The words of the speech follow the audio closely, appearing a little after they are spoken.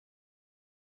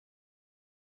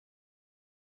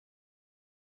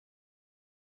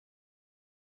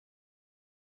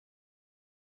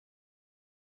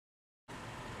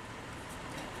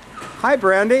Hi,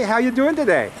 Brandy. How you doing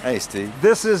today? Hey, Steve.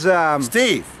 This is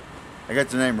Steve. I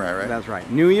got your name right? That's right.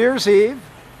 New Year's Eve,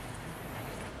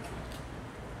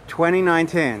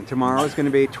 2019. Tomorrow is going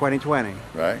to be 2020.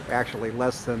 Right. Actually,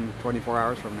 less than 24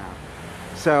 hours from now.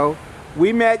 So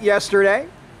we met yesterday.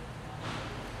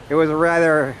 It was a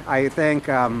rather, I think,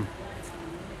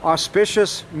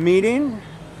 auspicious meeting.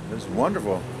 It was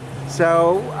wonderful.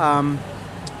 So,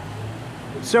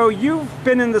 so you've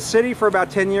been in the city for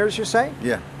about 10 years, you say?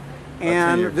 Yeah.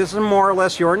 And this is more or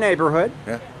less your neighborhood.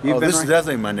 Yeah. This is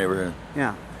definitely my neighborhood.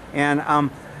 Yeah. And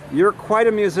you're quite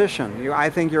a musician. I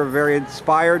think you're a very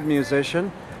inspired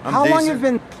musician. How long have you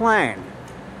been playing?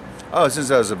 Oh,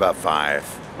 since I was about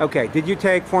 5. Okay. Did you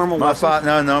take formal lessons?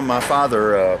 No. My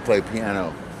father played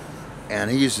piano,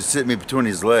 and he used to sit me between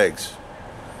his legs.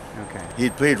 Okay. He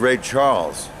played Ray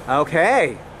Charles.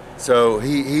 Okay. So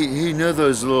he knew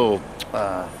those little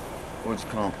what's it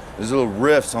called? Those little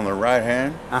riffs on the right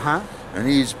hand. Uh-huh. And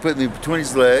he used to put me between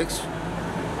his legs,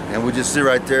 and we'd just sit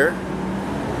right there.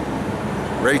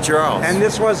 Ray Charles. And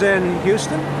this was in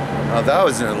Houston? Oh, that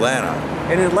was in Atlanta.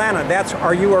 In Atlanta.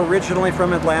 Are you originally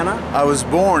from Atlanta? I was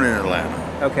born in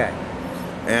Atlanta. Okay.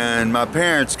 And my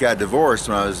parents got divorced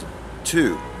when I was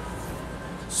 2.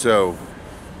 So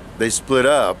they split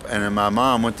up, and then my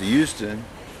mom went to Houston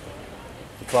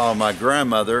to follow my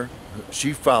grandmother.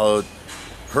 She followed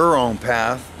her own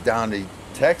path down to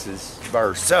Texas by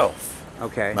herself.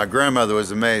 Okay. My grandmother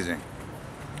was amazing,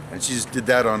 and she just did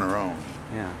that on her own.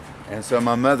 Yeah. And so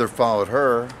my mother followed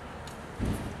her,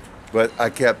 but I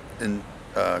kept in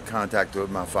contact with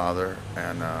my father.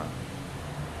 And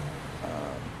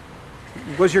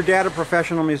was your dad a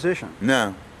professional musician?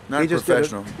 no, not Just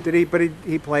professional. Did he? But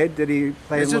he played. Did he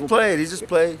play? He just played. He just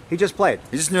played. He just played.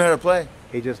 He just knew how to play.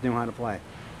 He just knew how to play.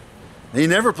 He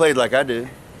never played like I do.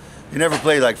 He never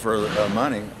played like for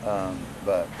money,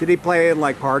 but Did he play in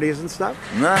like parties and stuff?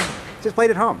 nah, Just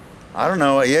played at home. I don't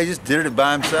know. Yeah, he just did it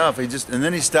by himself. And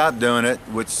then he stopped doing it,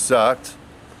 which sucked,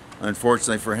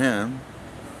 unfortunately for him.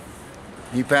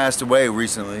 He passed away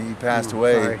recently. He passed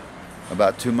away sorry.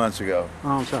 about 2 months ago.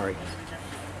 Oh, I'm sorry.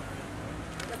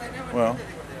 Well,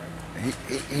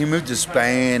 he moved to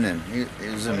Spain, and he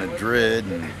was in Madrid,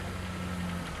 and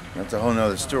that's a whole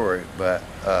nother story. But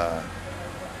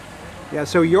Yeah.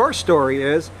 So your story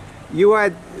is,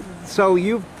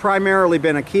 you've primarily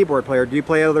been a keyboard player. Do you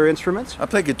play other instruments? I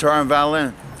play guitar and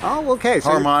violin, Oh, okay.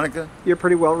 So harmonica. you're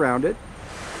pretty well rounded.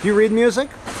 Do you read music?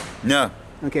 No,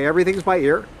 Okay, everything's by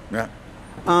ear. yeah.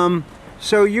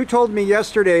 So you told me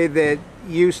yesterday that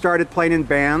you started playing in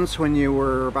bands when you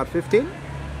were about 15?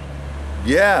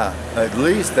 Yeah, at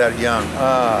least that young.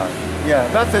 Yeah,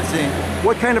 about 15.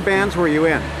 What kind of bands were you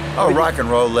in? Oh, rock and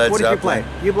roll, Led what did you Zeppelin.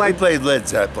 play? You We played Led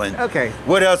Zeppelin. Okay.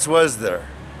 What else was there?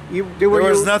 There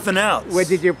was nothing else. What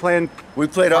did you play in? We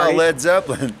played all parties? Led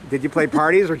Zeppelin. Did you play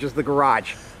parties or just the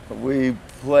garage? We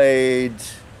played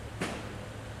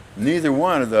neither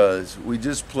one of those. We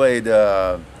just played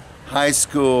high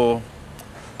school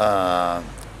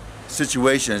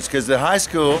situations, because the high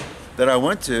school that I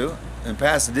went to in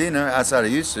Pasadena, outside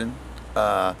of Houston,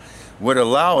 would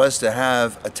allow us to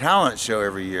have a talent show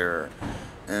every year.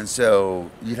 And so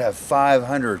you'd have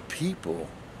 500 people.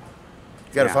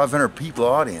 You got a 500 people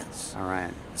audience. All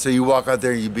right. So you walk out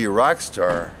there and you'd be a rock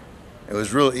star. It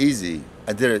was real easy.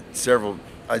 I did it several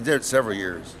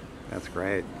years. That's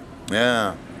great.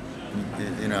 Yeah.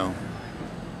 You know.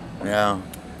 Yeah.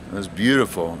 It was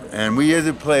beautiful. And we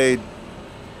either played,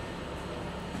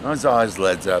 I was always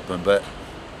Led Zeppelin, but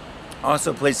I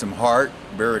also played some Heart,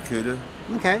 Barracuda.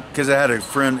 Okay. Because I had a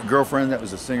girlfriend that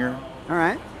was a singer. All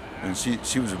right. And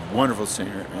she was a wonderful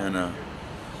singer, and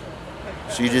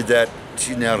she did that.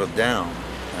 She nailed it down.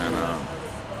 And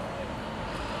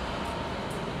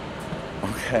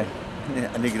okay,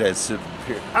 yeah, I need to get a sip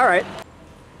here. All right.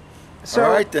 So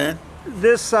all right then.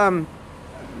 This the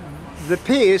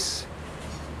piece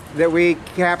that we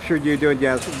captured you doing,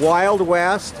 yes, Wild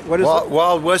West. What is it?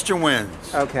 Wild Western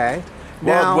Winds. Okay.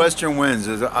 Wild Western Winds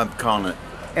is I'm calling it.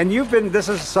 And this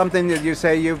is something that you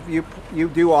say you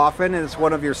do often, and it's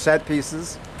one of your set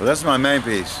pieces. Well, that's my main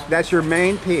piece. That's your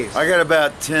main piece. I got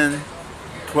about 10,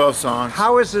 12 songs.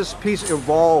 How has this piece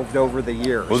evolved over the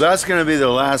years? Well, that's going to be the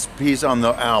last piece on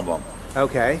the album.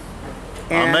 Okay.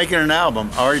 I'm making an album.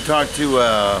 I already talked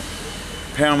to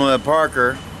Pamela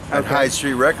Parker at Okay. Hyde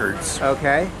Street Records.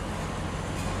 Okay.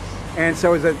 And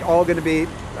so is it all going to be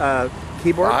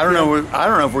keyboard? I don't know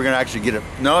if we're going to actually get it.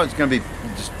 No, it's going to be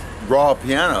just raw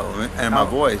piano and my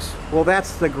voice. Well,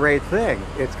 that's the great thing.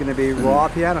 It's going to be raw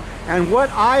piano. And what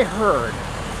I heard,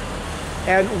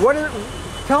 and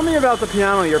tell me about the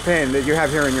piano you're playing that you have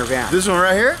here in your van. This one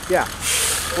right here? Yeah.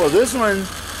 Well, this one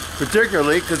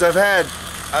particularly because I've had,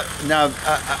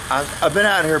 I've been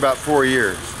out here about 4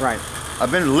 years. Right.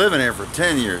 I've been living here for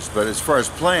 10 years, but as far as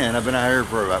playing, I've been out here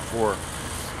for about 4.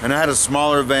 And I had a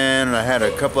smaller van, and I had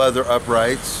a couple other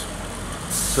uprights.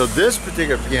 So this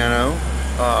particular piano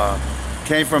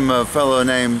came from a fellow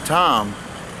named Tom,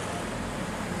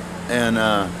 and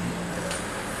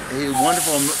he's a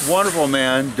wonderful, wonderful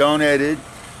man. Donated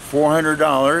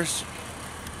 $400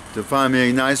 to find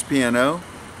me a nice piano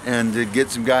and to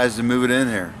get some guys to move it in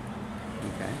here.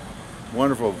 Okay.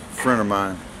 Wonderful friend of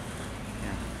mine.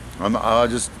 Yeah. I'll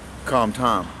just call him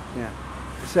Tom. Yeah.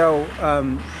 So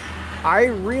I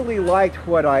really liked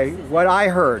what I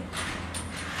heard.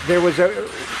 There was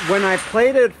when I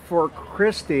played it for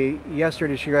Christy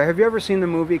yesterday, she goes, "Have you ever seen the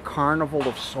movie Carnival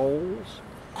of Souls?"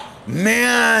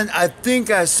 Man, I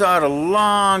think I saw it a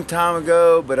long time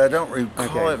ago, but I don't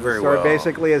recall it very well. So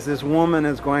basically, as this woman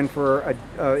is going for an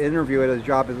interview at a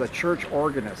job as a church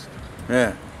organist.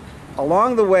 Yeah.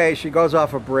 Along the way, she goes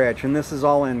off a bridge, and this is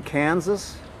all in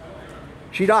Kansas.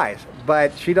 She dies,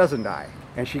 but she doesn't die,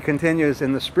 and she continues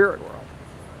in the spirit world.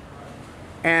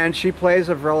 And she plays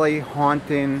a really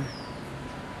haunting,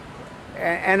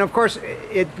 and of course,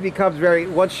 it becomes very,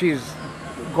 once she's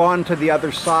gone to the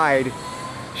other side,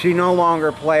 she no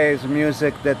longer plays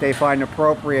music that they find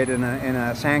appropriate in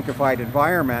a sanctified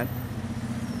environment.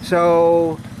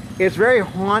 So it's very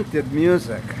haunted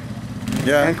music.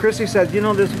 Yeah. And Christy said, you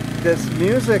know, this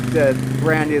music that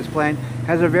Brandy is playing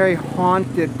has a very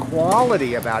haunted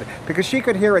quality about it, because she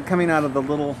could hear it coming out of the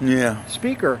little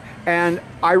speaker. And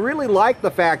I really like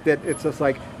the fact that it's just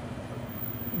like,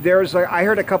 I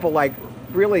heard a couple like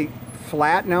really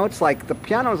flat notes, like the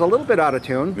piano is a little bit out of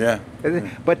tune. Yeah.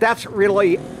 But that's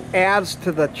really adds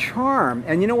to the charm.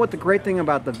 And you know what the great thing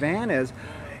about the van is?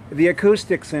 The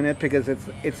acoustics in it, because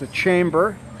it's a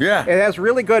chamber. Yeah. It has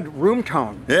really good room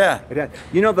tone. Yeah.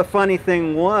 You know, the funny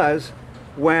thing was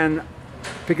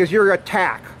because your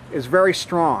attack is very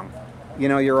strong. You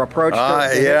know, your approach.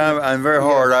 Yeah, I'm very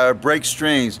hard. I break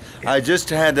strings. I just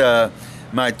had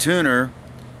my tuner,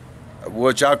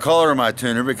 which I'll call her my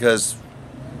tuner because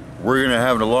we're going to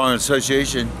have a long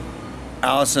association.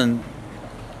 Allison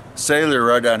Saylor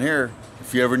right down here.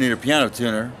 If you ever need a piano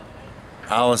tuner,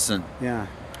 Allison. Yeah.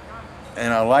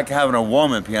 And I like having a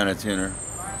woman piano tuner.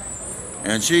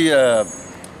 And she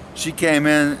came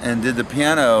in and did the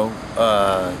piano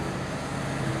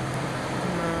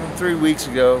 3 weeks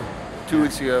ago, 2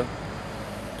 weeks ago.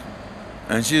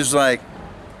 And she was like,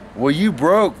 well, you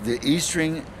broke the E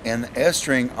string and the F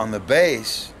string on the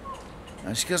bass.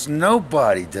 And she goes,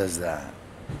 nobody does that.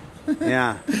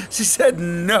 Yeah. She said,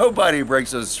 nobody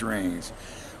breaks those strings.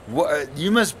 What,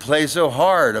 you must play so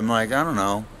hard. I'm like, I don't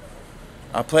know.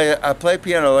 I play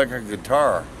piano like a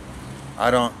guitar.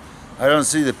 I don't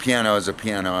see the piano as a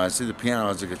piano. I see the piano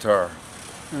as a guitar.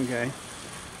 Okay.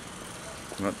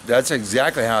 That's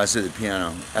exactly how I see the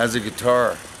piano, as a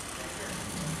guitar.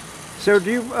 So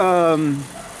do you,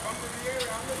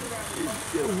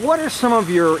 what are some of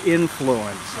your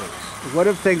influences? What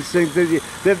are things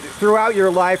that throughout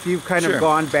your life you've kind of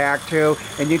gone back to,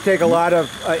 and you take a lot of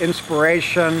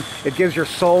inspiration, it gives your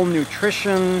soul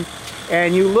nutrition,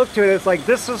 and you look to it, it's like,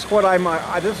 this is what I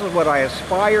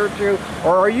aspire to,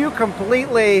 or are you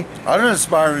completely... I don't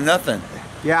aspire to nothing.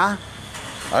 Yeah?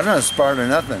 I don't aspire to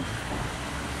nothing.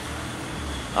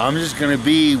 I'm just gonna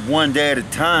be one day at a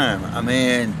time. I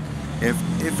mean,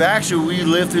 if actually we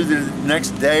live through the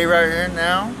next day right here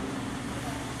now,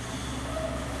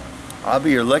 I'll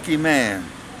be your lucky man.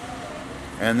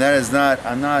 And that is not,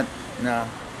 no.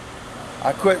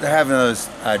 I quit having those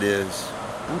ideas.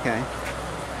 Okay.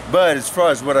 But as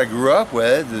far as what I grew up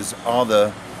with is all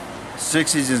the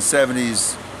 60s and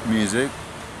 70s music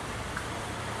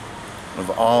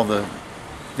of all the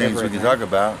things we can talk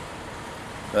about.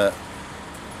 But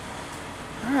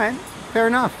all right, fair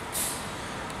enough.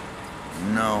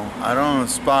 No, I don't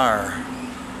aspire.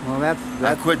 Well,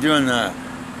 I quit doing that.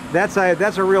 That's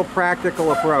a real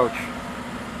practical approach.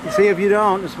 You see, if you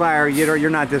don't aspire, you're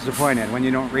not disappointed when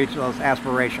you don't reach those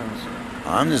aspirations.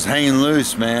 I'm just hanging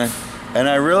loose, man. And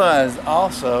I realized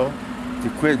also to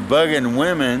quit bugging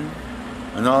women,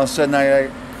 and all of a sudden I got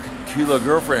a cute little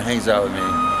girlfriend hangs out with me.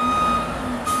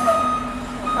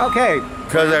 Okay.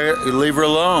 Because I leave her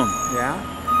alone. Yeah.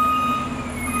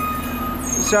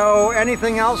 So,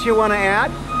 anything else you want to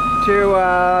add to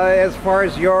as far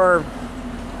as your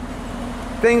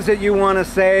things that you want to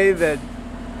say that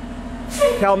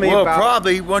tell me about? Well,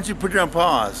 probably once you put it on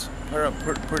pause. Put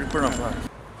it on pause.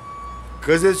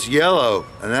 Because it's yellow,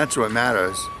 and that's what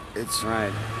matters.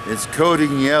 It's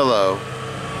coating yellow,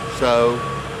 so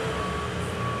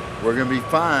we're gonna be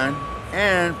fine.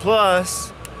 And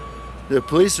plus, The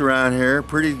police around here are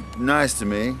pretty nice to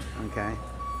me. Okay.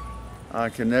 I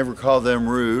can never call them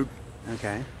rude.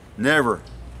 Okay. Never.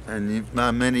 And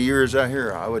my many years out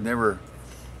here, I would never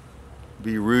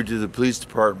be rude to the police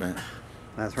department.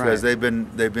 That's right. Because they've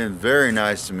been very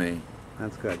nice to me.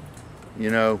 That's good. You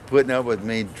know, putting up with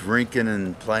me drinking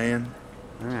and playing.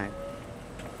 All right.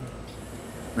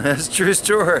 That's a true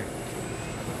story.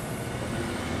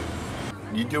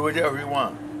 You do whatever you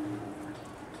want.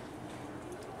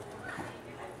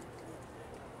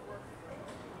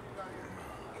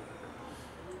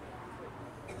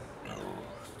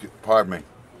 Pardon me.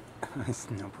 That's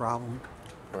no problem.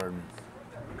 Pardon me.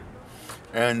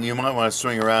 And you might want to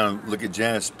swing around and look at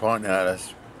Janice pointing at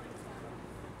us.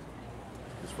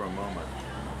 Just for a moment.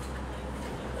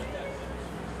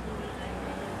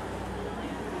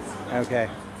 Okay.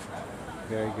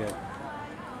 Very good.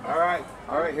 All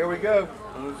right, here we go.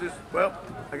 Well,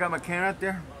 I got my can out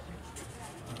there.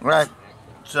 All right,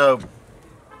 so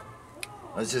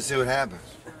let's just see what happens.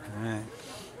 All right.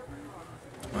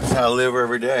 That's how I live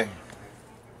every day.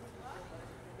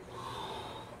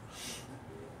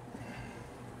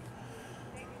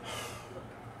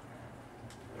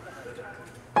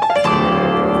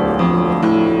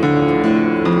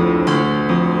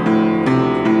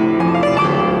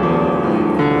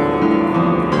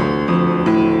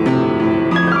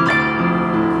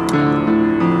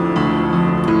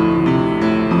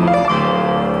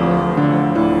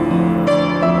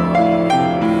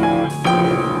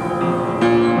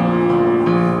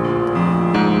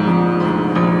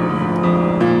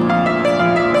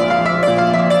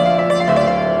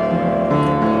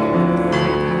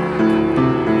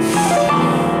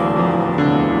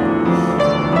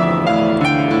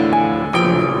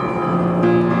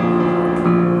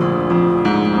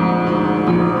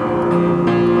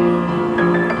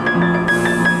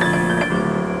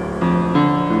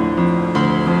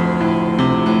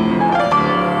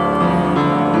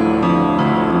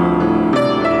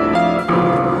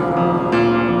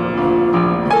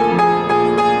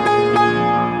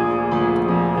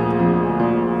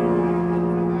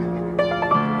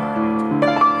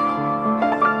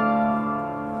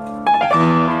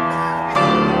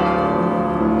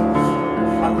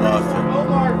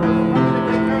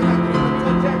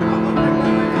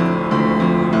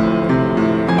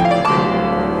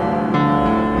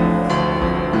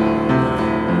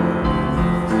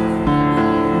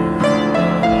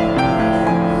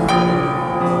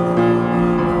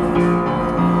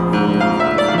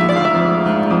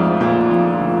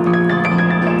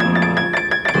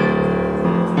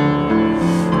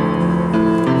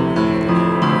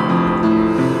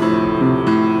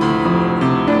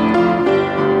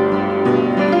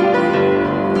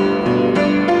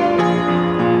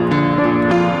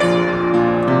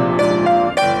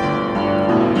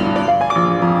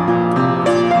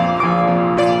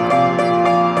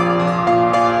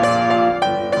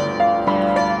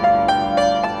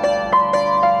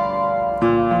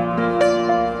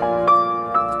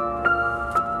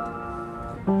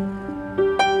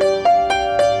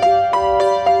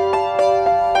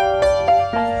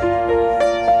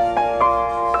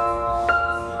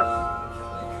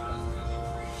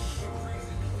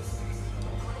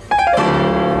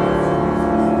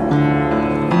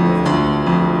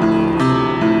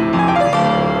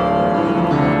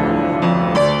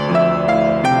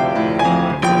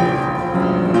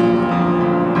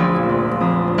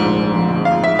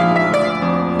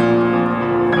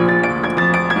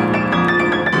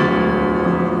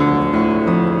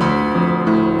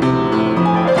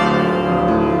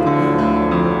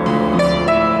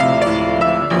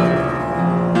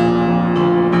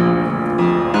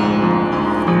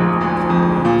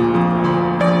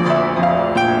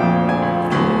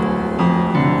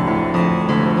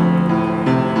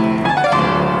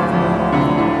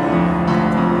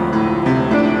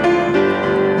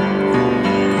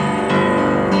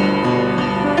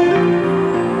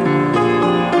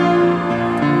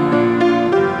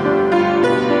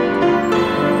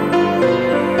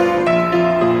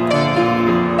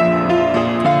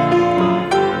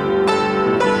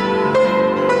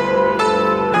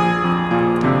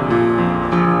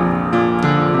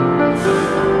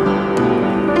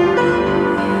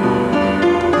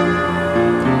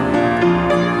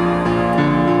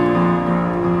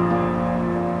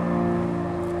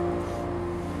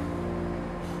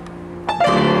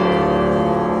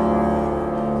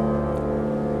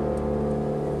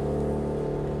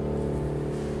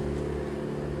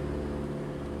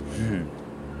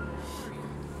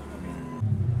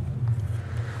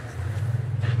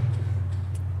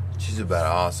 She's about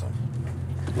awesome.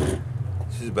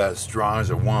 She's about as strong as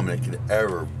a woman it could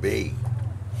ever be.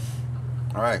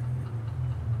 All right.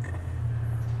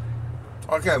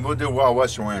 Okay, we'll do Wild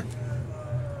Western Wind.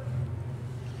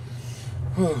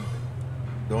 Don't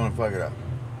want to fuck it up.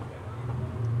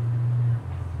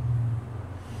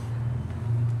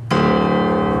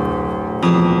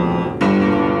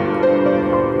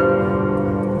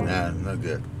 Nah, no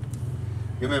good.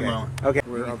 Give me a moment. Okay,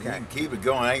 You we're can okay. keep it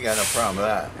going. I ain't got no problem with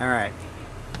that. All right.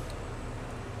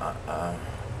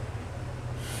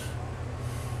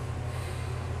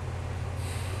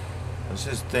 Let's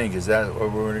just think. Is that where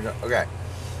we're gonna go? Okay.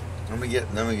 Let me get.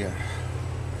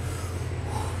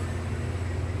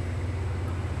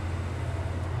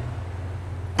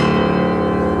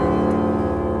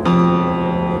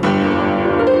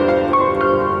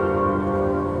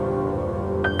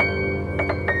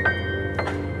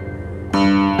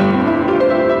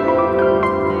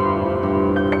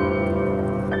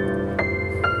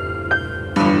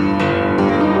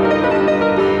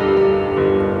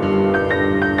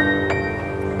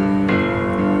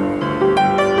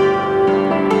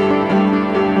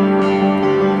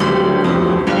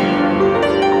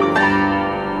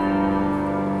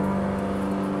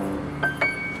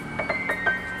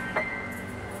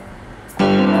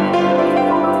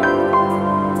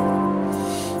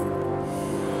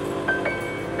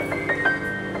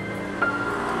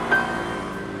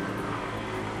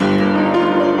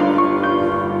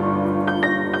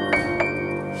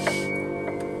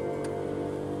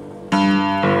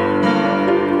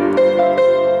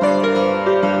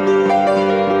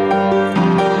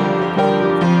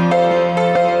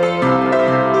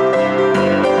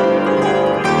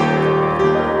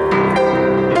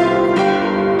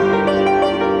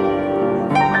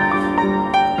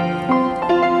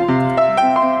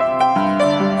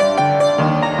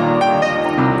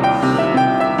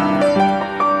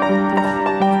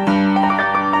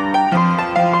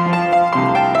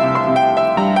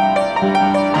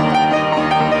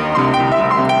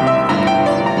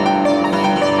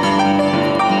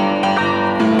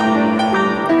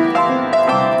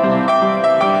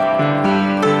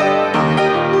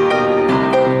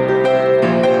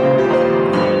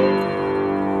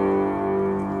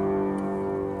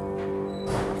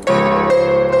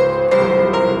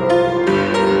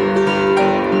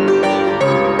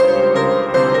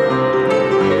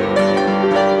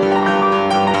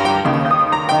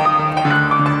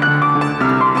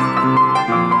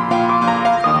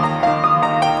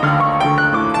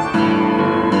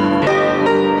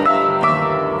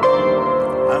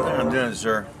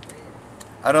 Sir,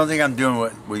 I don't think I'm doing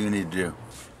what you need to do.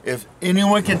 If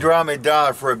anyone can draw me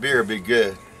 $1 for a beer, it'd be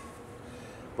good.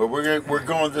 But we're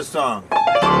going with this song.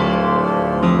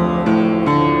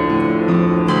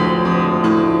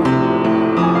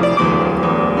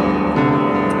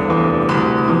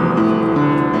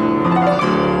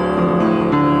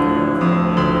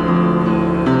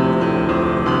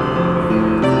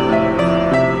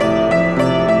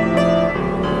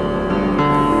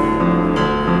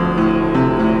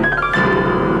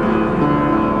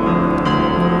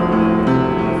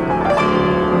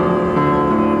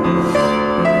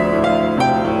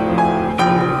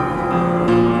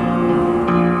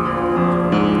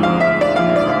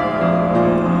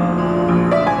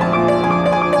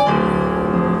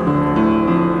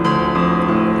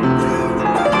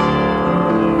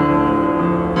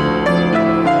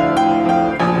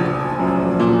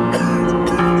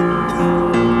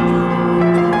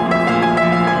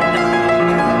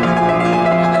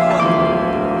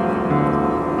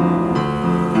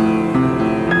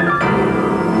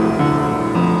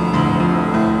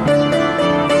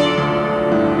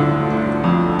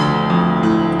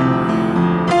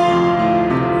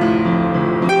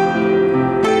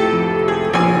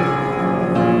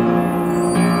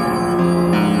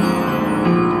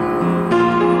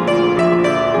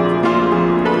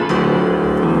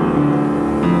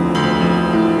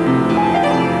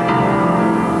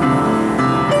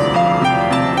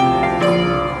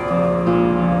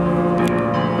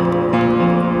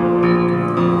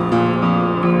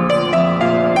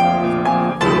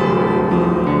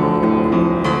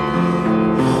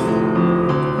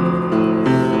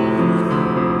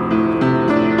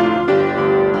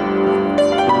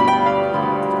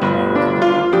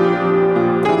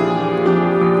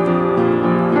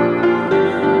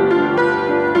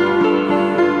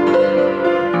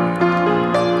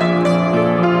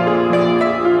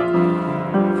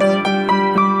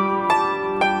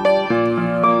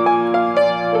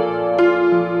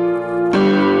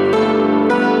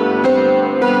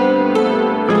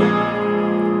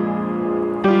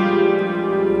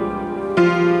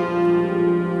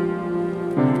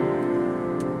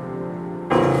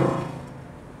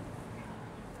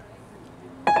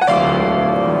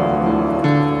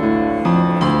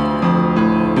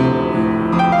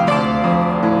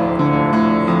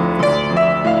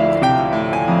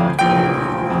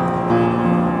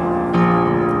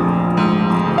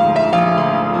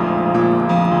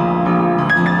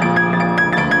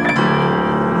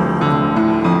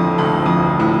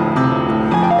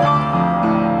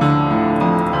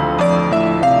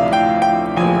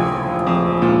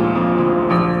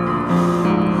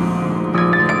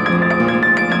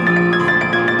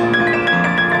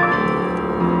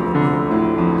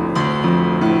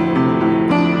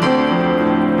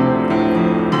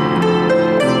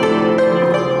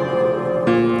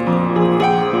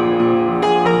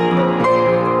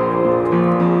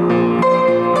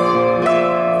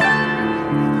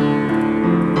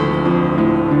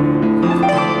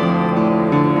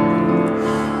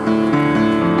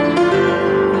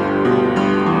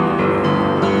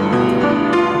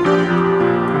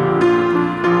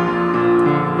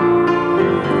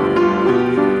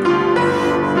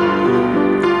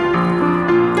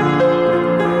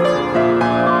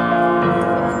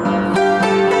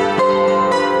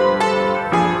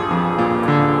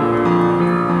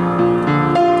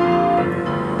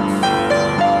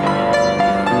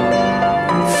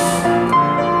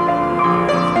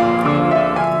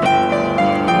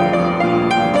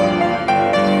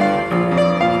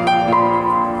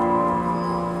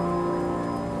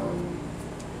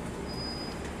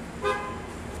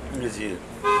 same as you.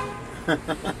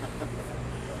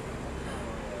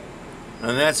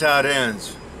 And that's how it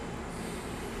ends.